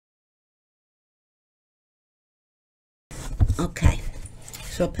Okay,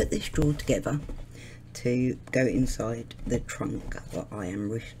 so I put this drawer together to go inside the trunk that I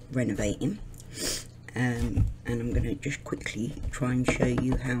am renovating, and I'm going to just quickly try and show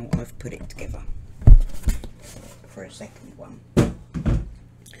you how I've put it together. For a second one,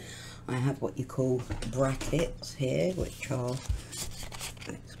 I have what you call brackets here, which are,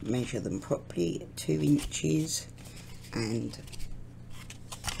 let's measure them properly, 2 inches and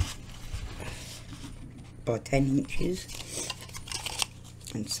by 10 inches,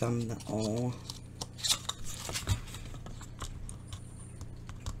 and some that are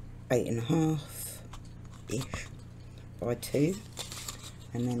 8.5 ish by 2,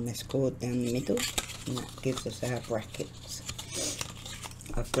 and then this cord down the middle, and that gives us our brackets.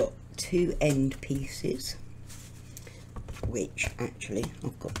 I've got 2 end pieces, which actually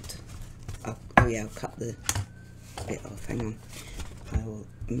I've got, oh yeah, I'll cut the bit off, hang on, I will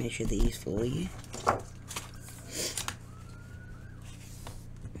measure these for you.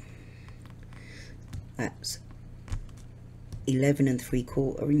 That's 11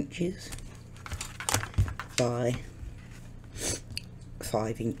 3/4 inches by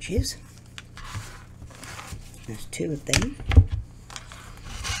 5 inches. There's 2 of them,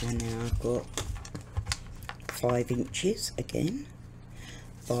 and now I've got 5 inches again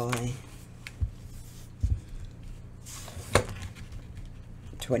by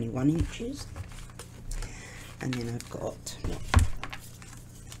 21 inches, and then I've got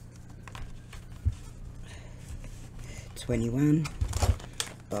 21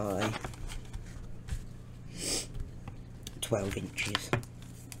 by 12 inches.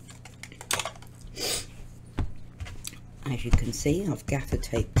 As you can see, I've gaffer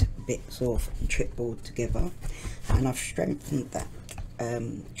taped bits of chipboard together, and I've strengthened that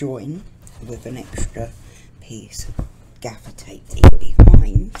join with an extra piece gaffer taped in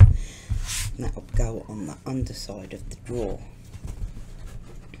behind, and that will go on the underside of the drawer.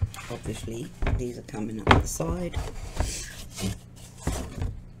 Obviously these are coming up the side.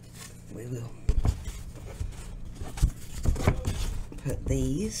 We will put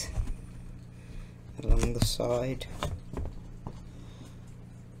these along the side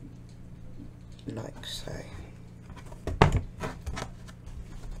like so.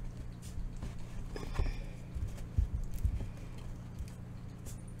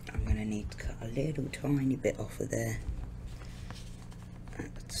 I'm going to need to cut a little tiny bit off of there.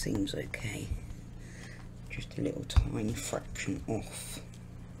 That seems okay. Just a little tiny fraction off.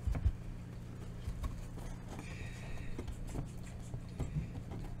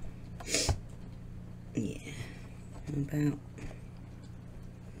 Yeah, about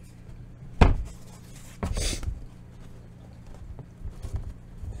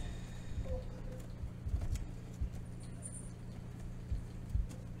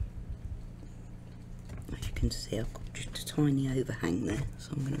as you can see, I've got just a tiny overhang there,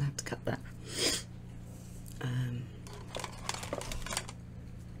 so I'm going to have to cut that.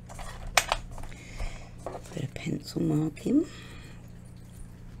 Bit of pencil marking.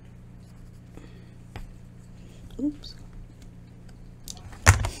 Oops.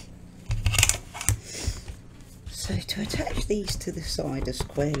 So to attach these to the side as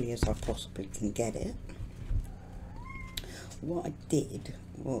squarely as I possibly can get it, what I did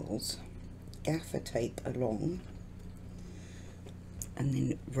was gaffer tape along and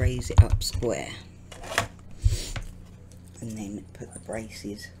then raise it up square, and then put the brackets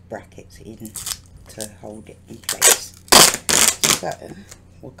in to hold it in place. So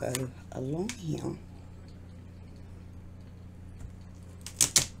we'll go along here,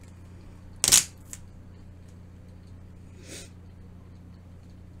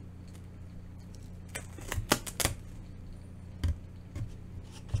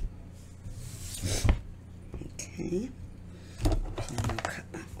 okay, and I'll cut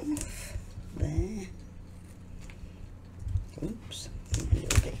that off there. Oops, a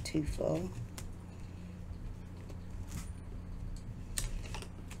little bit too far.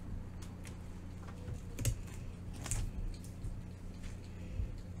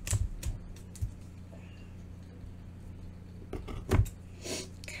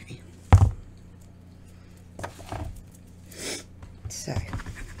 Okay, so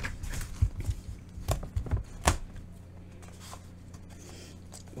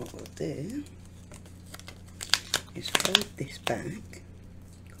what we'll do is fold this back,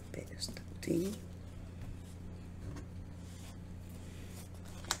 got a bit of stuffing,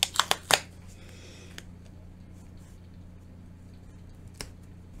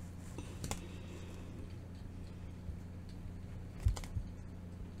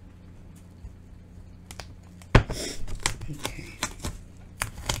 okay,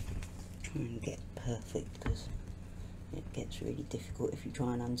 try and get perfect as It gets really difficult if you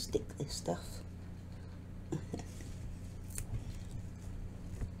try and unstick this stuff.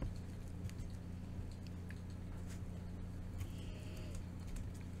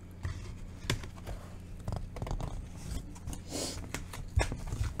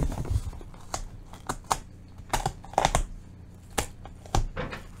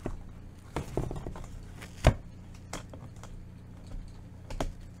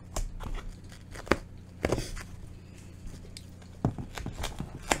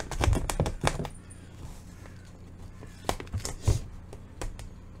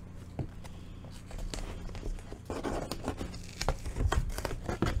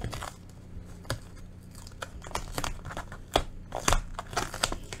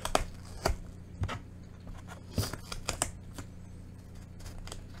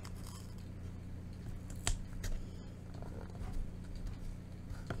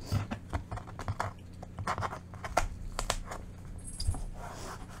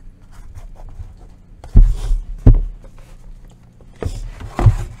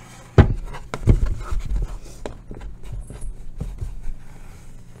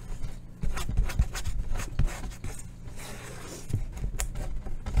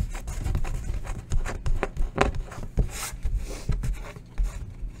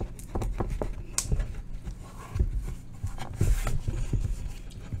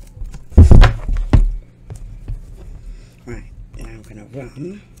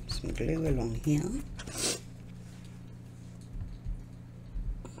 Run some glue along here.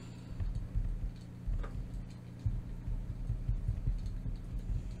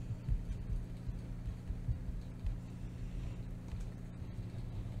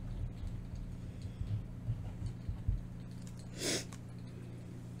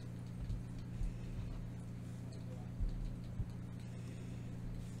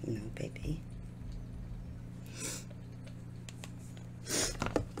 No, baby.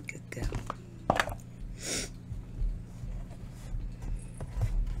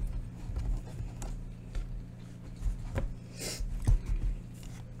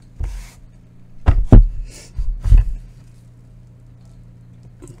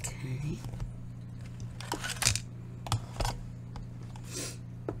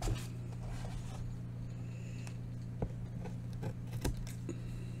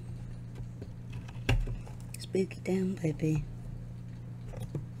 Spooky down, baby.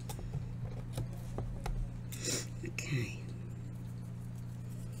 Okay.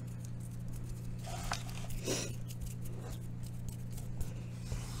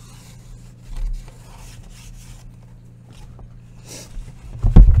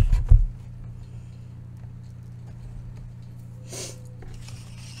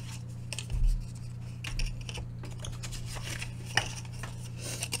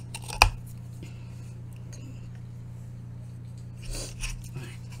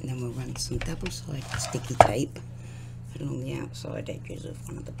 Then we'll run some double-sided sticky tape along the outside edges of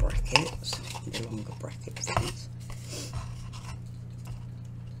one of the brackets, the longer bracket things.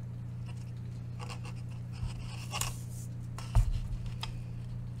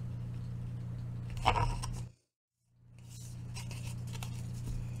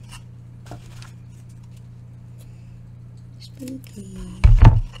 Spooky.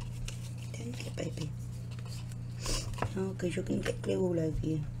 Don't get, baby. Oh, because you're going to get glue all over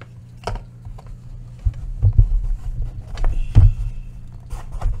you.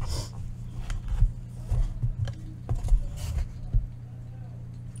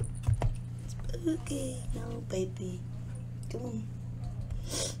 Spooky. No, baby. Come on.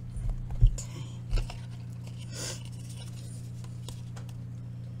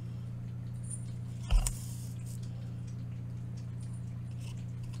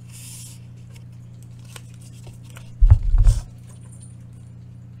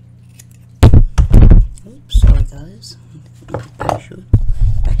 Oops, sorry guys. Bash you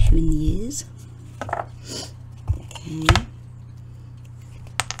in the ears. Okay.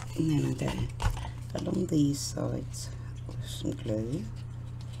 And then I go along these sides with some glue.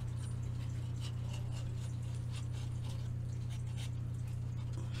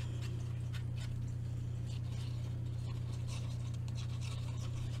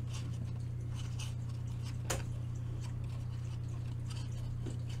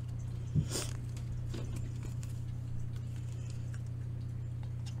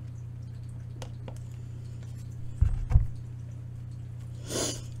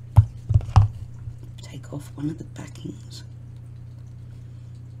 Off one of the backings.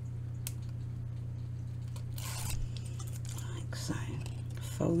 Like so.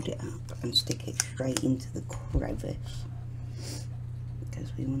 Fold it up and stick it straight into the crevice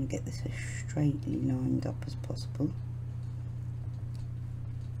because we want to get this as straightly lined up as possible.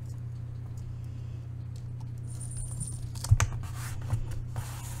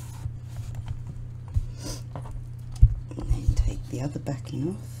 the other backing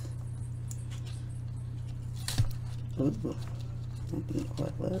off. Ooh, that didn't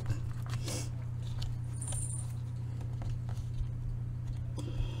quite work.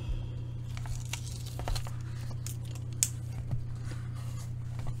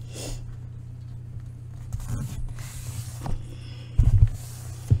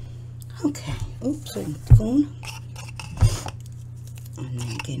 Okay, oops, in the corner. And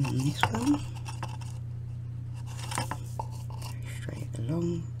then again on this one. Straight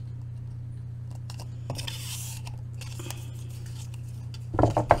along.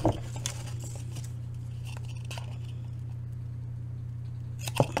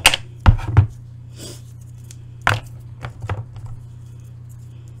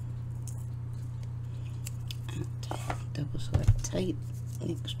 Double-sided tape,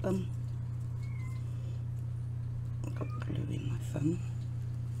 next one. I've got glue in my phone.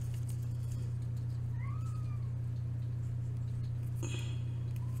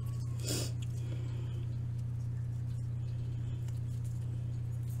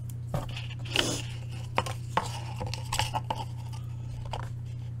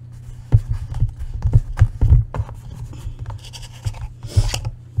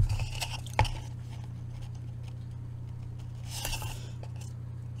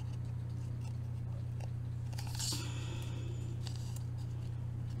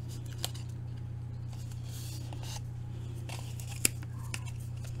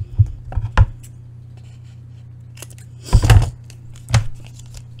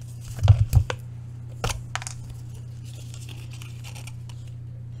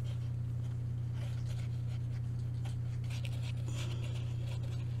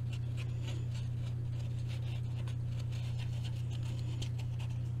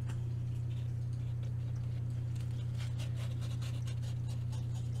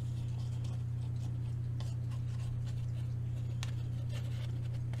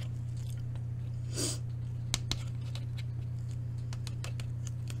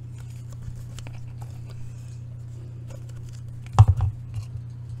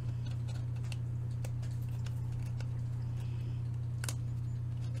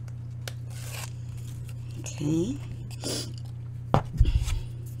 Okay.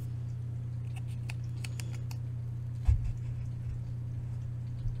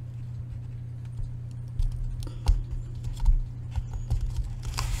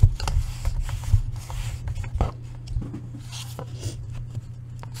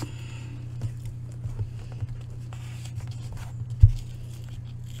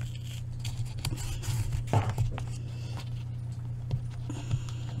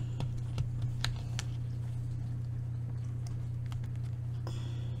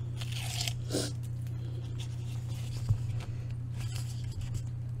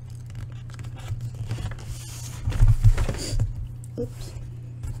 Oops.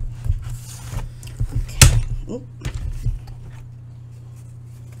 Okay. Oop.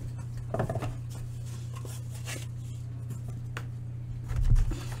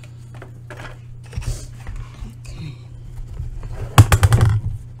 Okay.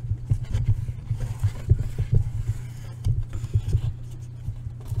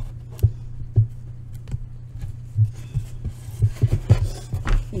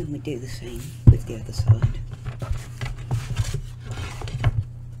 And we do the same with the other side.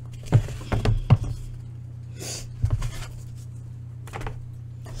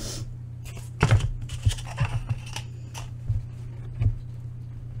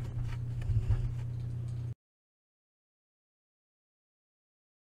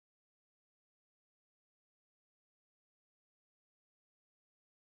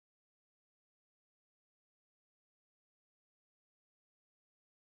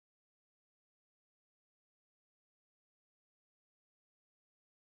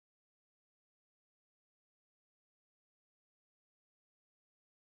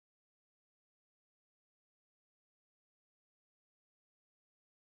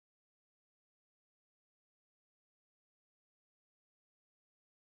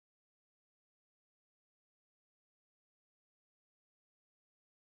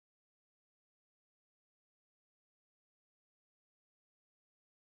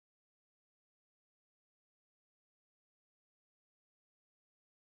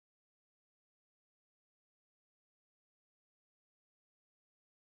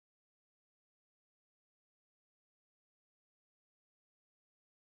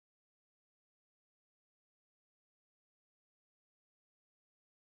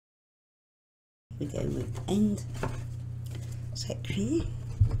 We go with the end section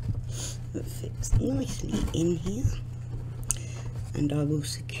that fits nicely in here, and I will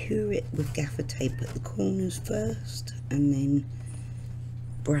secure it with gaffer tape at the corners first and then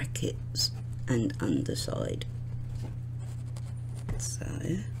brackets and underside. So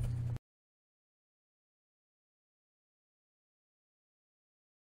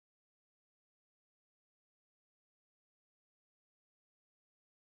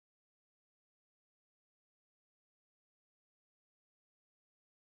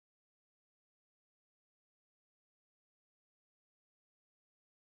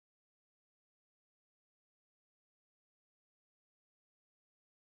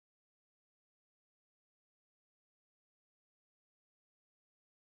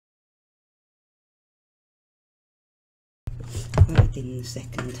right in the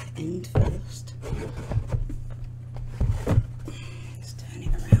second end first. Let's turn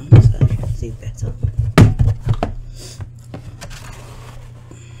it around so I can see better.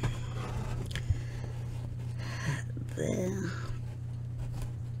 There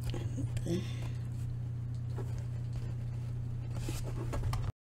and there.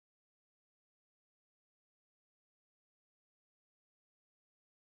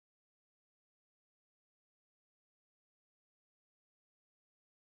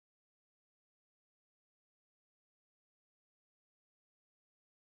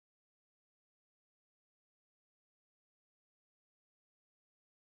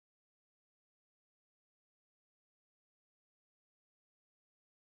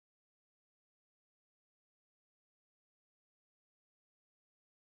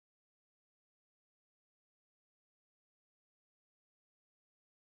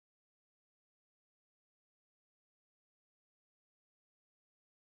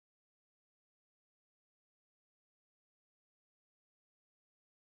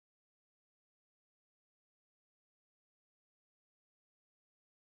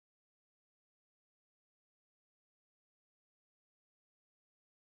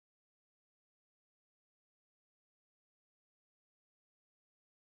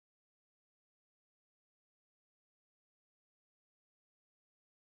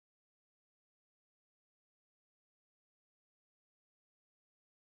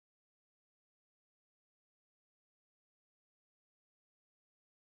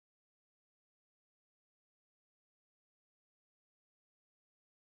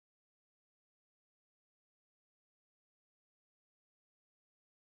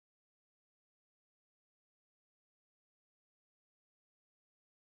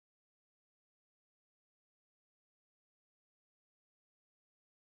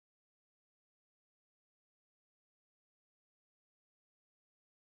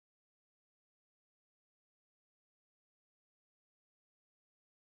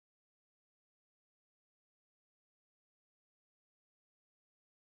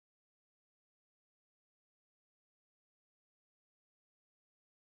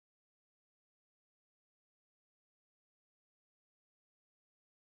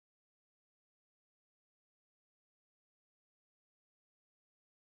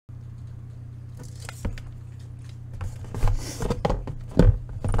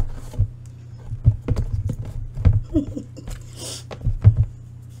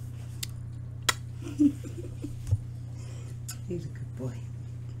 He's a good boy.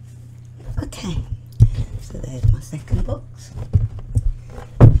 Okay, so there's my second box.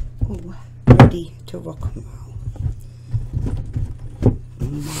 All ready to rock and roll. I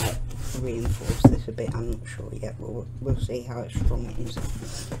might reinforce this a bit, I'm not sure yet. We'll see how strong it is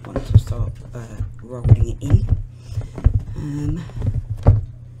once I start rolling it in.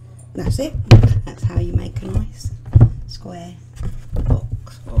 That's it. That's how you make a nice square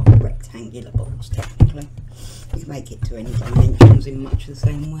box, or rectangular box technically. You can make it to any dimensions in much the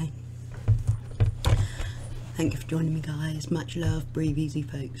same way. Thank you for joining me, guys. Much love. Breathe easy,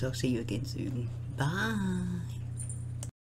 folks. I'll see you again soon. Bye.